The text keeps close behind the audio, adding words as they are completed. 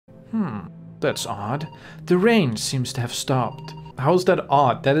That's odd. The rain seems to have stopped. How's that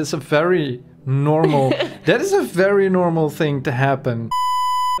odd? That is a very normal... that is a very normal thing to happen.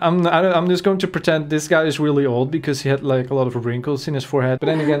 I'm just going to pretend this guy is really old because he had like a lot of wrinkles in his forehead. But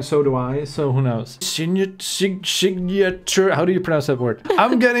then again, so do I, so who knows? Signature... How do you pronounce that word?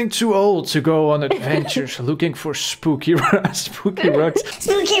 I'm getting too old to go on adventures looking for spooky rocks. Spooky rocks.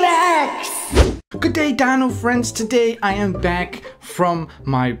 Good day, Dino friends. Today I am back from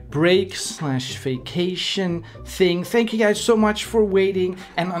my break/vacation thing. Thank you guys so much for waiting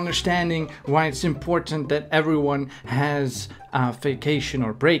and understanding why it's important that everyone has a vacation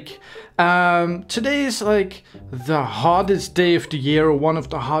or break. Today is like the hottest day of the year, or one of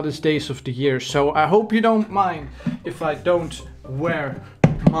the hottest days of the year. So I hope you don't mind if I don't wear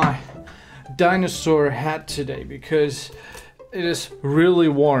my dinosaur hat today, because it is really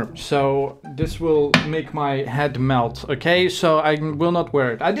warm, so this will make my head melt, okay? So I will not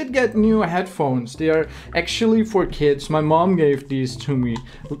wear it. I did get new headphones. They are actually for kids. My mom gave these to me.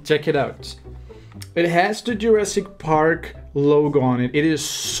 Check it out. It has the Jurassic Park logo on it. It is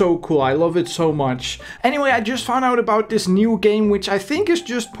so cool. I love it so much. Anyway, I just found out about this new game, which I think is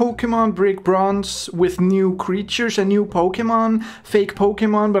just Pokemon Brick Bronze with new creatures and new Pokemon, fake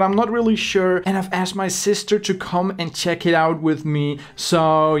Pokemon, but I'm not really sure. And I've asked my sister to come and check it out with me.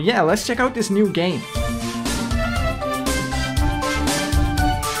 So yeah, let's check out this new game.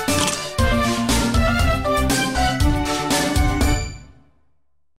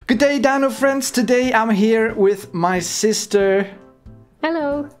 Good day, Dino friends. Today I'm here with my sister.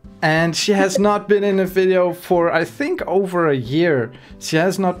 Hello. And she has not been in a video for, I think, over a year. She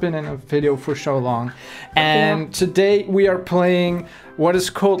has not been in a video for so long. And today we are playing what is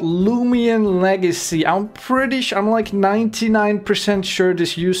called Loomian Legacy. I'm pretty sure, I'm like 99% sure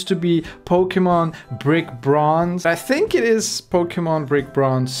this used to be Pokemon Brick Bronze. I think it is Pokemon Brick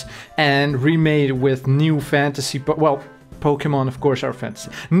Bronze and remade with new fantasy, but well, Pokemon, of course, are fancy.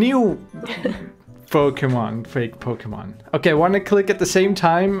 New Pokemon, fake Pokemon. Okay, want to click at the same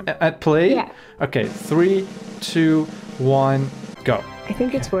time at play? Yeah. Okay, 3, 2, 1, go. I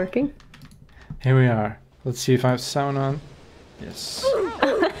think it's working. Here we are. Let's see if I have sound on. Yes.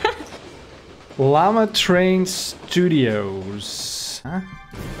 Llama Train Studios. Huh?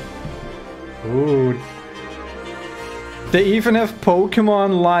 Ooh. They even have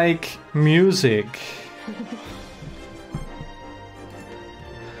Pokemon-like music.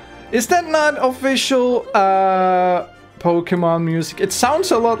 Is that not official Pokemon music? It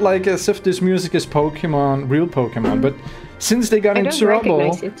sounds a lot like as if this music is Pokemon, real Pokemon, but since they got into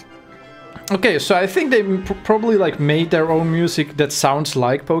trouble... Okay, so I think they probably like made their own music that sounds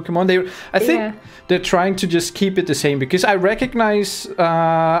like Pokemon. I think they're trying to just keep it the same, because I recognize...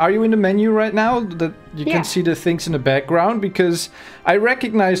 are you in the menu right now? That you can see the things in the background? Because I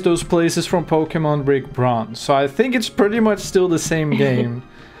recognize those places from Pokemon Brick Bronze. So I think it's pretty much still the same game.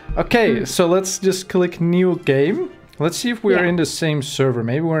 Okay, so let's just click new game. Let's see if we are in the same server.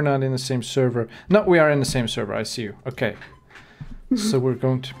 Maybe we're not in the same server. No, we are in the same server. I see you. Okay. So we're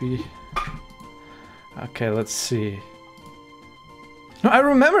going to be... Okay, let's see. No, I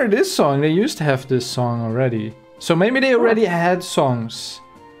remember this song. They used to have this song already. So maybe they already had songs.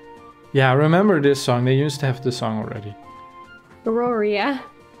 Yeah, I remember this song. They used to have this song already. Auroria.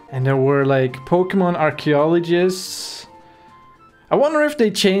 And there were like Pokemon archaeologists. I wonder if they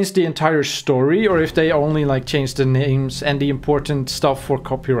changed the entire story, or if they only like changed the names and the important stuff for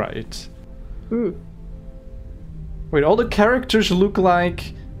copyright. Wait, all the characters look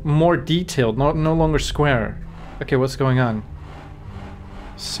like more detailed, no longer square. Okay, what's going on?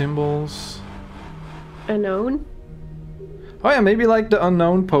 Symbols. Unknown? Oh yeah, maybe like the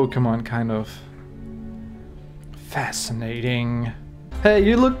unknown Pokemon, kind of. Fascinating. Hey,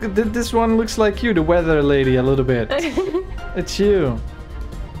 you look, this one looks like you, the weather lady, a little bit. It's you.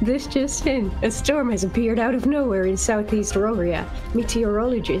 This just in. A storm has appeared out of nowhere in southeast Auroria.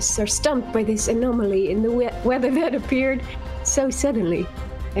 Meteorologists are stumped by this anomaly in the weather that appeared so suddenly.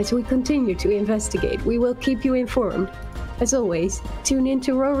 As we continue to investigate, we will keep you informed. As always, tune in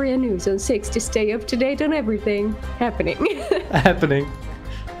to Auroria News on 6 to stay up to date on everything happening.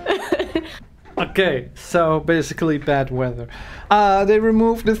 Okay, so basically bad weather. They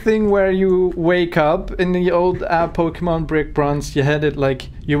removed the thing where you wake up. In the old Pokemon Brick Bronze, you had it like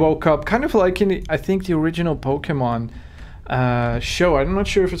you woke up kind of like in the, I think the original Pokemon show. I'm not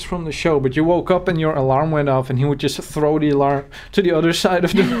sure if it's from the show, but you woke up and your alarm went off and he would just throw the alarm to the other side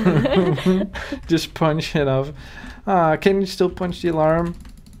of the room. Just punch it off. Can you still punch the alarm?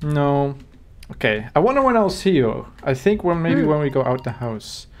 No. Okay, I wonder when I'll see you. I think maybe when we go out the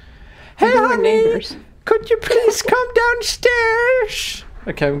house. Hey honey, could you please come downstairs?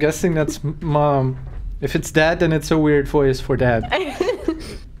 Okay, I'm guessing that's mom. If it's dad, then it's a weird voice for dad.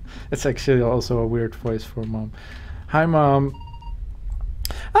 It's actually also a weird voice for mom. Hi, mom.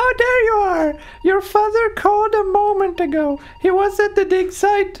 Oh, there you are! Your father called a moment ago. He was at the dig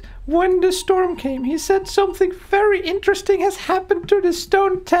site when the storm came. He said something very interesting has happened to the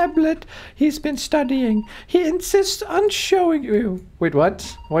stone tablet he's been studying. He insists on showing you. Wait,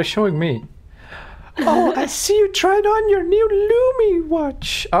 what? Why showing me? Oh, I see you tried on your new Lumi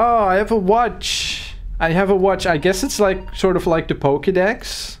watch. Oh, I have a watch. I have a watch. I guess it's like sort of like the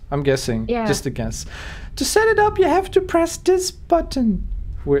Pokédex. I'm guessing. Yeah. Just a guess. To set it up, you have to press this button.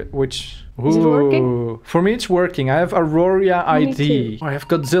 Which... Ooh. Is it working? For me, it's working. I have Aurora ID. Oh, I have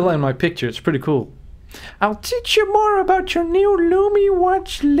Godzilla in my picture. It's pretty cool. I'll teach you more about your new Lumi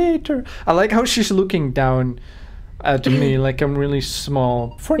watch later. I like how she's looking down at me like I'm really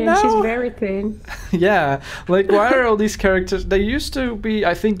small. For now, she's very thin. Yeah, like why are all these characters? They used to be,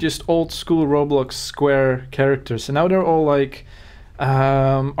 I think, just old school Roblox square characters, and now they're all like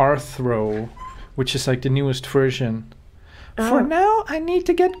Arthro, which is like the newest version. For now, I need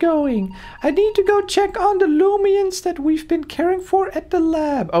to get going. I need to go check on the Loomians that we've been caring for at the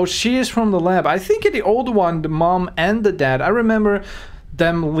lab. Oh, she is from the lab. I think in the old one, the mom and the dad, I remember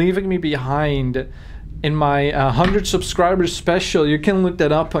them leaving me behind in my 100 subscribers special. You can look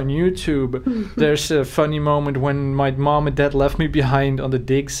that up on YouTube. There's a funny moment when my mom and dad left me behind on the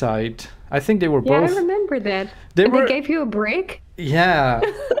dig site. I think they were both... Yeah, I remember that. They gave you a break? Yeah.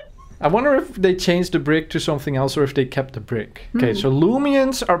 I wonder if they changed the brick to something else or if they kept the brick. Okay, so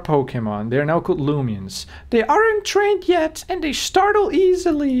Loomians are Pokemon. They're now called Loomians. They aren't trained yet and they startle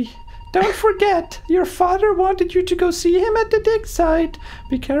easily. Don't forget, your father wanted you to go see him at the dig site.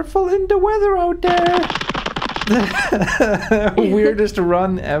 Be careful in the weather out there. Weirdest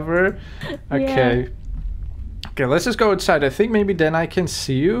run ever. Okay. Yeah. Okay, let's just go outside. I think maybe then I can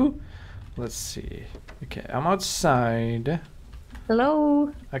see you. Let's see. Okay, I'm outside.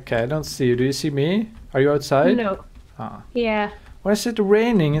 Hello? Okay, I don't see you. Do you see me? Are you outside? No. Ah. Yeah. Why is it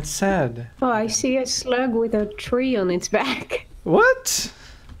raining? It's sad. Oh, I see a slug with a tree on its back. What?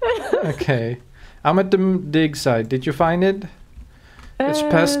 Okay. I'm at the dig site. Did you find it? It's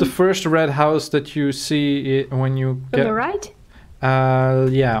past the first red house that you see when you get... On the right?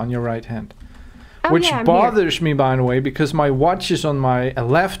 Yeah, on your right hand. Oh, which bothers me, by the way, because my watch is on my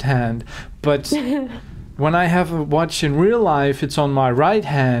left hand, but... When I have a watch in real life, it's on my right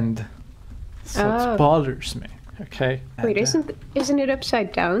hand. So it bothers me. Okay. Wait, isn't it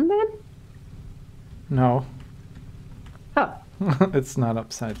upside down then? No. Oh. It's not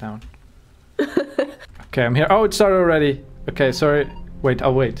upside down. Okay, I'm here. Oh, it started already. Okay, sorry. Wait,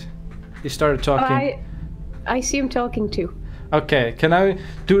 I'll wait. He started talking. I see him talking too. Okay, can I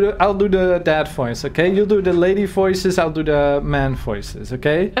do the... I'll do the dad voice, okay? You'll do the lady voices, I'll do the man voices,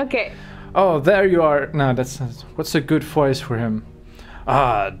 okay? Okay. Oh, there you are. No, that's not... What's a good voice for him?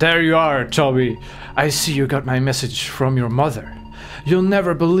 Ah, there you are, Toby. I see you got my message from your mother. You'll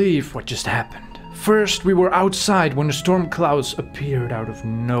never believe what just happened. First, we were outside when the storm clouds appeared out of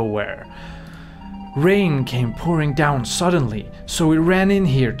nowhere. Rain came pouring down suddenly, so we ran in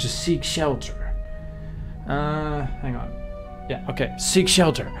here to seek shelter. Hang on. Yeah, okay. Seek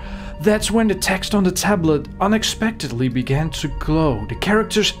shelter. That's when the text on the tablet unexpectedly began to glow. The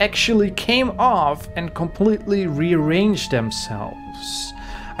characters actually came off and completely rearranged themselves.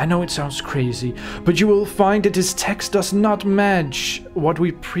 I know it sounds crazy, but you will find that this text does not match what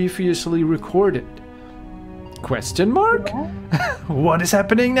we previously recorded. Question mark? Yeah. What is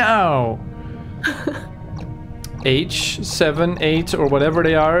happening now? H, 7, 8, or whatever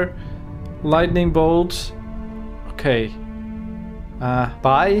they are. Lightning bolts. Okay.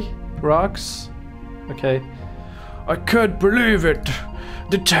 Bye? Rocks? Okay. I can't believe it.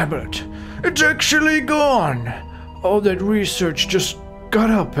 The tablet. It's actually gone. All that research just got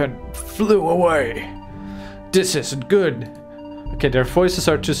up and flew away. This isn't good. Okay, their voices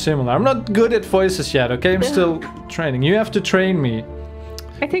are too similar. I'm not good at voices yet, okay? I'm still training. You have to train me.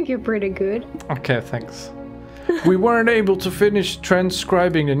 I think you're pretty good. Okay, thanks. We weren't able to finish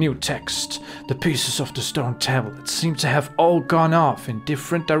transcribing the new text. The pieces of the stone tablet seem to have all gone off in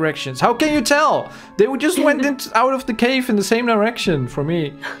different directions. How can you tell? They just went out of the cave in the same direction for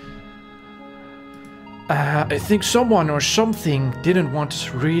me. I think someone or something didn't want us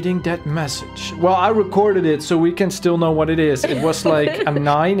reading that message. Well, I recorded it so we can still know what it is. It was like a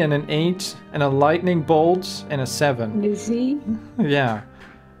 9 and an 8 and a lightning bolt and a 7. The Z? Yeah.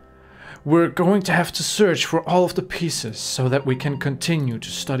 We're going to have to search for all of the pieces so that we can continue to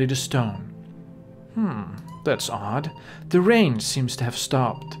study the stone. That's odd. The rain seems to have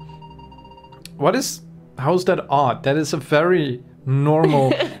stopped. How's that odd? That is a very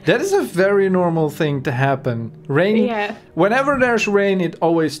normal. That is a very normal thing to happen. Rain. Yeah. Whenever there's rain, it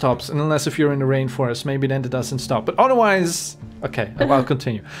always stops. And unless if you're in the rainforest, maybe then it doesn't stop. But otherwise, okay, I'll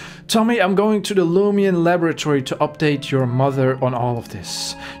continue. Tommy, I'm going to the Loomian laboratory to update your mother on all of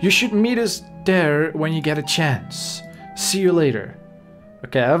this. You should meet us there when you get a chance. See you later.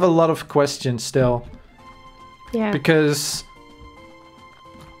 Okay, I have a lot of questions still. Yeah. Because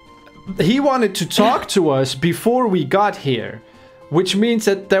he wanted to talk to us before we got here, which means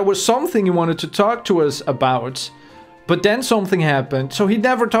that there was something he wanted to talk to us about, but then something happened, so he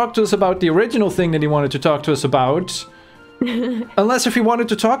never talked to us about the original thing that he wanted to talk to us about. Unless if he wanted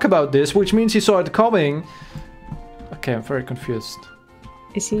to talk about this, which means he saw it coming. Okay, I'm very confused.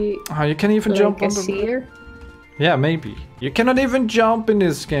 Is he Oh, you can't even like jump a on the... seer? Yeah, maybe. You cannot even jump in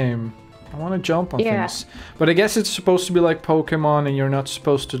this game. I want to jump on things. But I guess it's supposed to be like Pokemon and you're not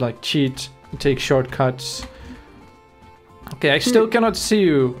supposed to like cheat and take shortcuts. Okay, I still cannot see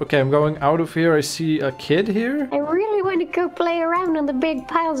you. Okay, I'm going out of here. I see a kid here. I really want to go play around on the big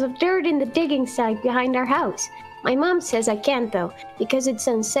piles of dirt in the digging site behind our house. My mom says I can't though, because it's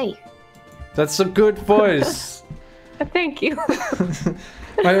unsafe. That's a good voice. Thank you.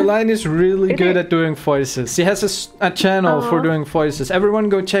 My line is really good at doing voices. She has a channel for doing voices. Everyone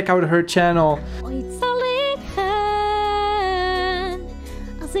go check out her channel. Ooit zal ik gaan.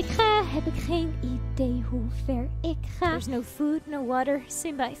 Als ik ga, heb ik geen idee hoe ver ik ga. There's no food, no water.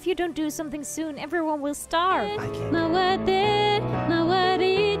 Simba, if you don't do something soon, everyone will starve. Maar wat dit, maar wat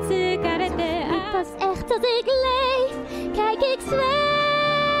iets, ik ga het weer uit. Pas echt als ik leef, kijk ik zweef.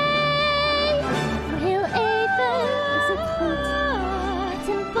 Voor heel even is het goed. Het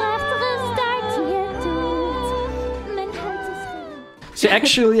is een prachtige start die je doet. Mijn hart is goed. She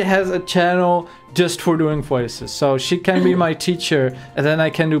actually has a channel just for doing voices. So she can be my teacher and then I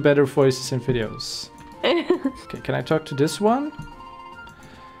can do better voices in videos. Okay, can I talk to this one?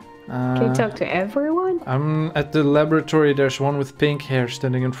 Can you talk to everyone? I'm at the laboratory. There's one with pink hair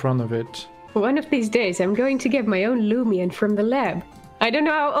standing in front of it. One of these days, I'm going to get my own Loomian from the lab. I don't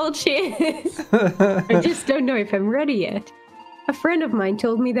know how old she is. I just don't know if I'm ready yet. A friend of mine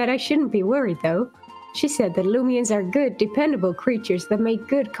told me that I shouldn't be worried, though. She said that Loomians are good, dependable creatures that make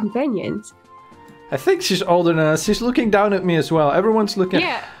good companions. I think she's older than us. She's looking down at me as well. Everyone's looking.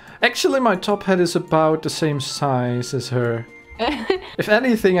 Yeah. Actually, my top hat is about the same size as her. If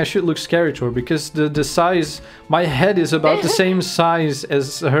anything, I should look scary to her because the size... My head is about the same size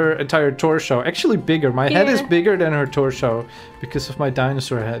as her entire torso. Actually bigger. My head is bigger than her torso because of my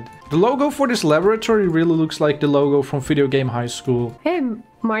dinosaur head. The logo for this laboratory really looks like the logo from Video Game High School. Hey,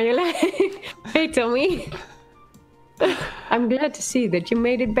 Marjolein. Hey, Tommy. I'm glad to see that you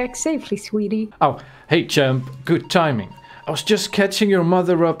made it back safely, sweetie. Oh, hey champ. Good timing. I was just catching your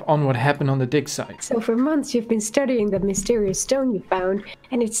mother up on what happened on the dig site. So for months you've been studying that mysterious stone you found,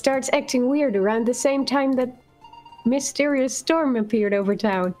 and it starts acting weird around the same time that mysterious storm appeared over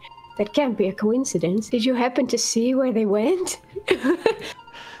town. That can't be a coincidence. Did you happen to see where they went?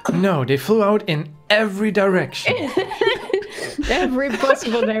 No, they flew out in every direction. Every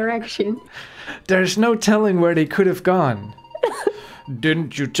possible direction. There's no telling where they could have gone.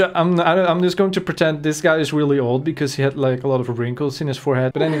 Didn't you I'm just going to pretend this guy is really old because he had like a lot of wrinkles in his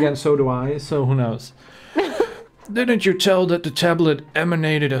forehead. But then again, so do I, so who knows. Didn't you tell that the tablet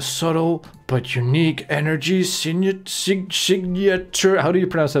emanated a subtle but unique energy signature? How do you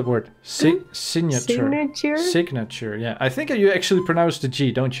pronounce that word? Signature. Signature, yeah. I think you actually pronounce the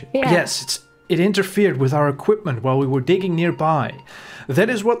G, don't you? Yeah. Yes, it interfered with our equipment while we were digging nearby. That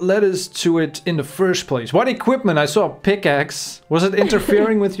is what led us to it in the first place. What equipment? I saw a pickaxe. Was it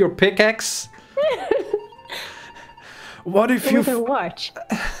interfering with your pickaxe? What if you... With a watch.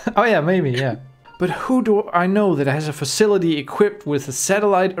 Oh yeah, maybe, yeah. But who do I know that has a facility equipped with a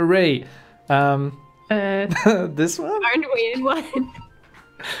satellite array? This one? Aren't we in one?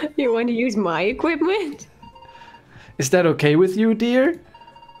 You want to use my equipment? Is that okay with you, dear?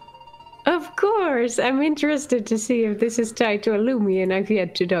 Of course. I'm interested to see if this is tied to a Loomian I've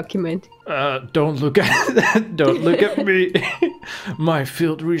yet to document. Don't look at that. Don't look at me. My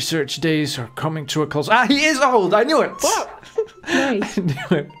field research days are coming to a close. Ah, he is old. I knew it. Whoa. Nice. I knew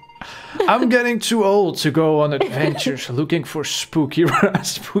it. I'm getting too old to go on adventures looking for spooky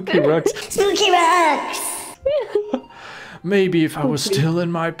rocks. Spooky rocks. Maybe if I was still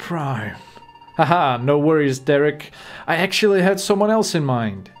in my prime. Haha, no worries, Derek. I actually had someone else in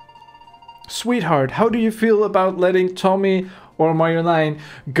mind. Sweetheart, how do you feel about letting Tommy or Marjolein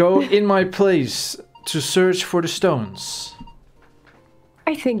go in my place to search for the stones?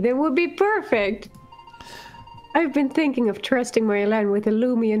 I think that would be perfect. I've been thinking of trusting Marjolein with a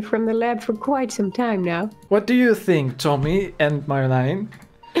Loomian from the lab for quite some time now. What do you think, Tommy and Marjolein?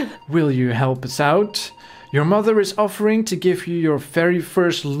 Will you help us out? Your mother is offering to give you your very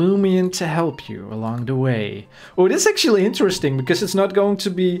first Loomian to help you along the way. Oh, this is actually interesting because it's not going to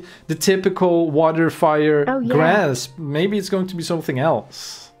be the typical water, fire, grass. Maybe it's going to be something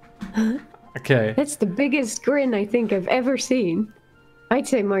else. Okay. That's the biggest grin I think I've ever seen. I'd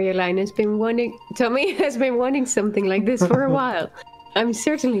say Marjolein has been wanting... Tommy has been wanting something like this for a while. I'm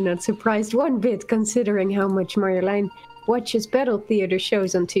certainly not surprised one bit considering how much Marjolein watches battle theater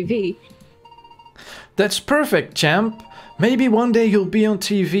shows on TV. That's perfect, champ. Maybe one day you'll be on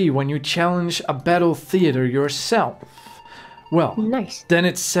TV when you challenge a battle theater yourself. Well, nice. Then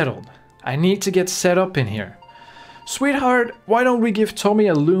it's settled. I need to get set up in here. Sweetheart, why don't we give Tommy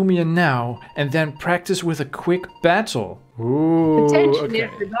a Loomian now and then practice with a quick battle? Ooh, attention,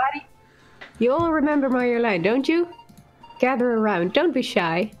 everybody. You all remember Marjolein, don't you? Gather around. Don't be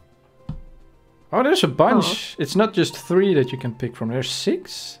shy. Oh, there's a bunch. It's not just 3 that you can pick from. There's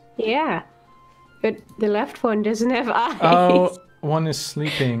 6. Yeah. But the left one doesn't have eyes. Oh, one is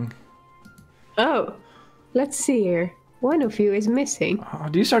sleeping. Oh, let's see here. One of you is missing. Oh,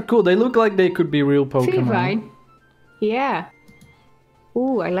 these are cool. They look like they could be real Pokemon. Fivine. Yeah.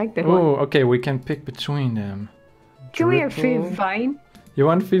 Ooh, I like that one. Oh, okay, we can pick between them. Come here, Fivine. You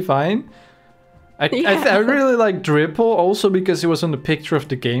want Fivine? I really like Dripple also because he was on the picture of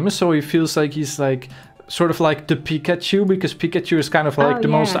the game, so he feels like he's like sort of like the Pikachu, because Pikachu is kind of like the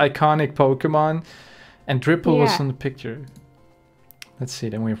most iconic Pokemon, and Dripple was on the picture. Let's see,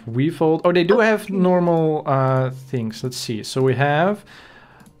 then we have Weefold. Oh, they do have normal things. Let's see. So we have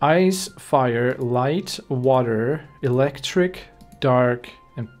Ice, Fire, Light, Water, Electric, Dark,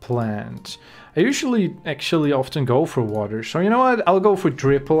 and Plant. I usually actually often go for Water. So you know what? I'll go for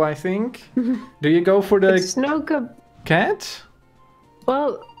Dripple, I think. Do you go for the Snowcub cat?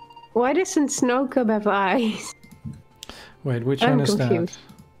 Well, why doesn't Snowcub have eyes? Wait, which one is that?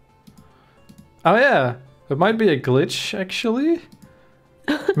 Oh yeah, it might be a glitch actually.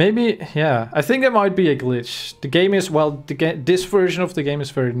 Maybe, yeah. I think it might be a glitch. The game is, well, this version of the game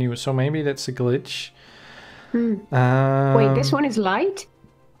is very new, so maybe that's a glitch. Wait, this one is light?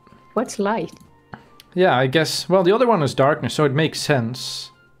 What's light? Yeah, I guess, well, the other one is darkness, so it makes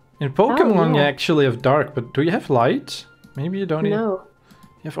sense. In Pokemon, you actually have dark, but do you have light? Maybe you don't. No.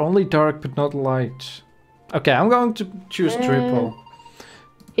 You have only dark, but not light. Okay, I'm going to choose Dripple.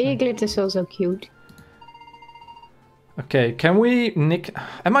 Eaglet is also cute. Okay, can we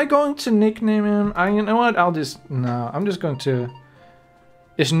am I going to nickname him? You know what? No, I'm just going to...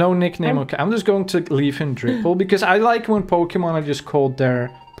 Is no nickname okay? I'm just going to leave him Dripple, because I like when Pokemon are just called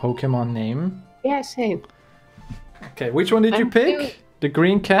their Pokemon name. Yeah, same. Okay, which one did you pick? The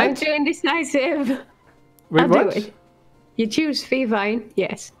green cat? I'm too indecisive. Wait, I'll what? do it. You choose Fivine,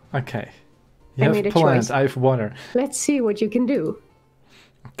 yes. Okay. You have Plant, I have Water. Let's see what you can do.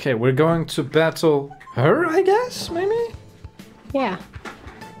 Okay, we're going to battle her, I guess, maybe? Yeah.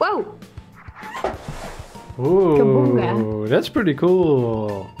 Whoa! Ooh, Kabunga. That's pretty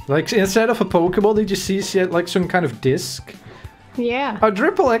cool. Like, instead of a Pokeball, did you see she had like some kind of disc? Yeah. Oh,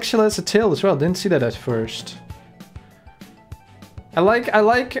 Dripple actually has a tail as well. Didn't see that at first. I like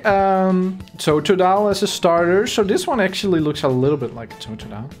Totodile as a starter, so this one actually looks a little bit like a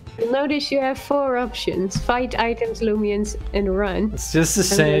Totodile. Notice you have 4 options: fight, items, Loomians, and run. It's just the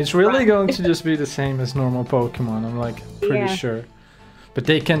same. It's really going to just be the same as normal Pokemon, I'm like pretty sure. But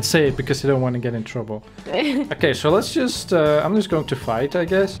they can't say it because they don't want to get in trouble. Okay, so let's just, I'm just going to fight, I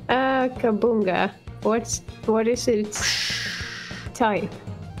guess. Kabunga. What is its type?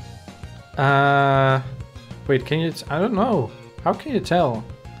 Wait, can you, I don't know. How can you tell?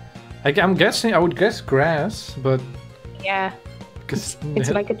 I'm guessing, I would guess grass, but... Yeah.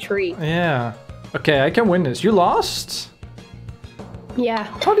 It's like a tree. Yeah. Okay, I can win this. You lost? Yeah.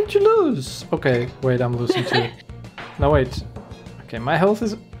 How did you lose? Okay, wait, I'm losing too. No, wait. Okay, my health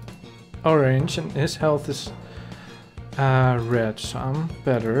is orange and his health is red, so I'm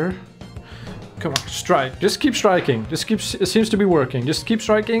better. Come on, strike. Just keep striking. It seems to be working. Just keep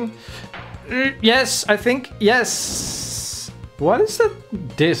striking. Yes, I think, yes. What is that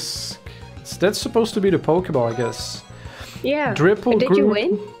disc? That's supposed to be the Pokeball, I guess. Yeah. Dripple Did you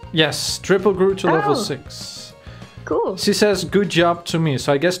win? Yes, Dripple grew to level 6. Cool. She says, good job to me.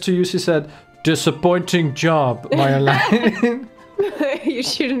 So I guess to you she said, disappointing job, Marjolein. You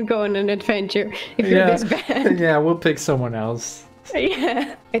shouldn't go on an adventure if you're this bad. Yeah, we'll pick someone else.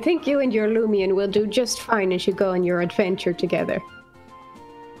 Yeah. I think you and your Loomian will do just fine as you go on your adventure together.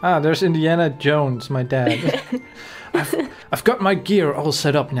 Ah, there's Indiana Jones, my dad. I've got my gear all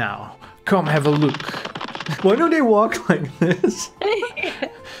set up now. Come have a look. Why do they walk like this?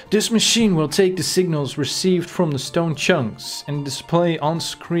 This machine will take the signals received from the stone chunks and display on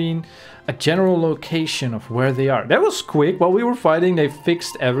screen a general location of where they are. That was quick. While we were fighting, they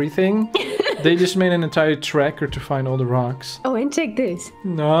fixed everything. They just made an entire tracker to find all the rocks. Oh, and take this.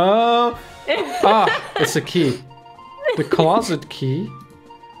 No. Ah, it's a key. The closet key.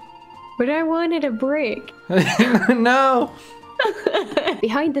 But I wanted a brick. No.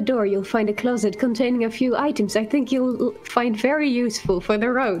 Behind the door, you'll find a closet containing a few items I think you'll find very useful for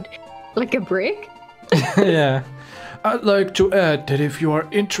the road. Like a brick? Yeah. I'd like to add that if you are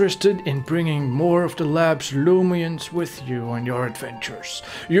interested in bringing more of the lab's Loomians with you on your adventures,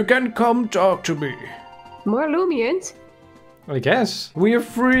 you can come talk to me. More Loomians? I guess. We are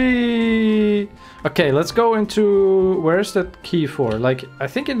free! Okay, let's go into... Where's that key for? Like, I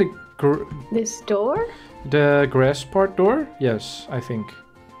think in the... This door? The grass part door? Yes, I think.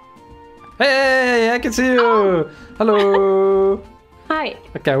 Hey, I can see you! Oh. Hello! Hi.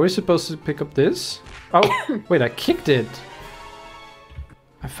 Okay, we're supposed to pick up this. Oh, wait, I kicked it.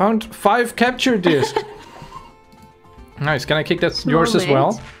 I found 5 capture discs. Nice, can I kick that yours as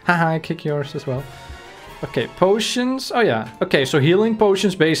well? Haha, I kick yours as well. Okay, potions. Oh yeah. Okay, so healing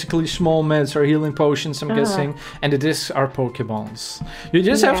potions, basically small meds are healing potions, I'm guessing. And the discs are Pokemons. You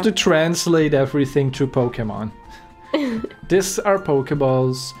just have to translate everything to Pokemon. Discs are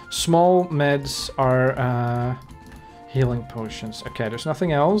Pokeballs. Small meds are healing potions. Okay, there's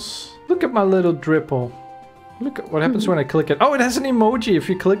nothing else. Look at my little Dripple. Look at what happens when I click it. Oh, it has an emoji if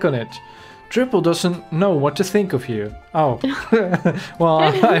you click on it. Dripple doesn't know what to think of you. Oh. Well,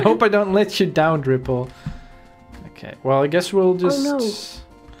 I hope I don't let you down, Dripple. Okay, well, I guess we'll just... Oh, no.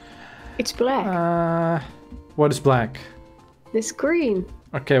 It's black. What is black? The screen.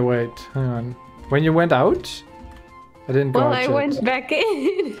 Okay, wait. Hang on. When you went out? I didn't go out I yet. went back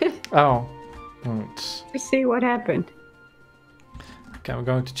in. Oh. Right. Let's see what happened. Okay, I'm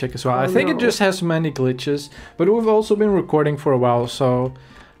going to check as well. I think it just has many glitches, but we've also been recording for a while, so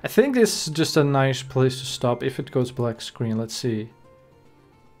I think this is just a nice place to stop if it goes black screen. Let's see.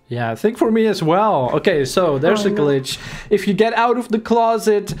 Yeah, I think for me as well. Okay, so there's a glitch. If you get out of the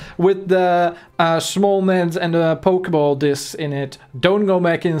closet with the small meds and the Pokeball discs in it, don't go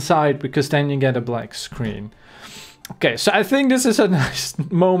back inside because then you get a black screen. Okay, so I think this is a nice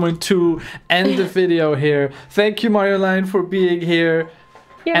moment to end the video here. Thank you, Marjolein, for being here.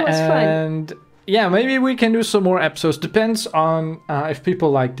 Yeah, it was fun. And yeah, maybe we can do some more episodes. Depends on if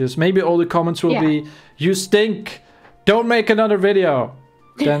people like this. Maybe all the comments will be, you stink, don't make another video.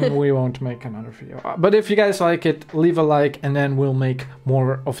 Then we won't make another video. But if you guys like it, leave a like and then we'll make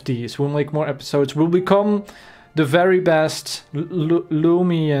more of these. We'll make more episodes. We'll become the very best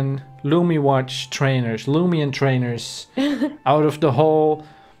Loomian trainers out of the whole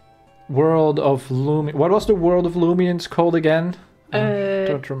world of Loomian. What was the world of Loomians called again?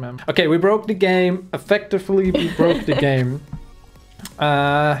 Don't remember. Okay, we broke the game. Effectively, we broke the game.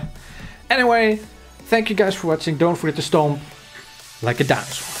 Anyway, thank you guys for watching. Don't forget to stomp like a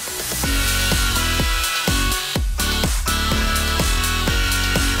dinosaur.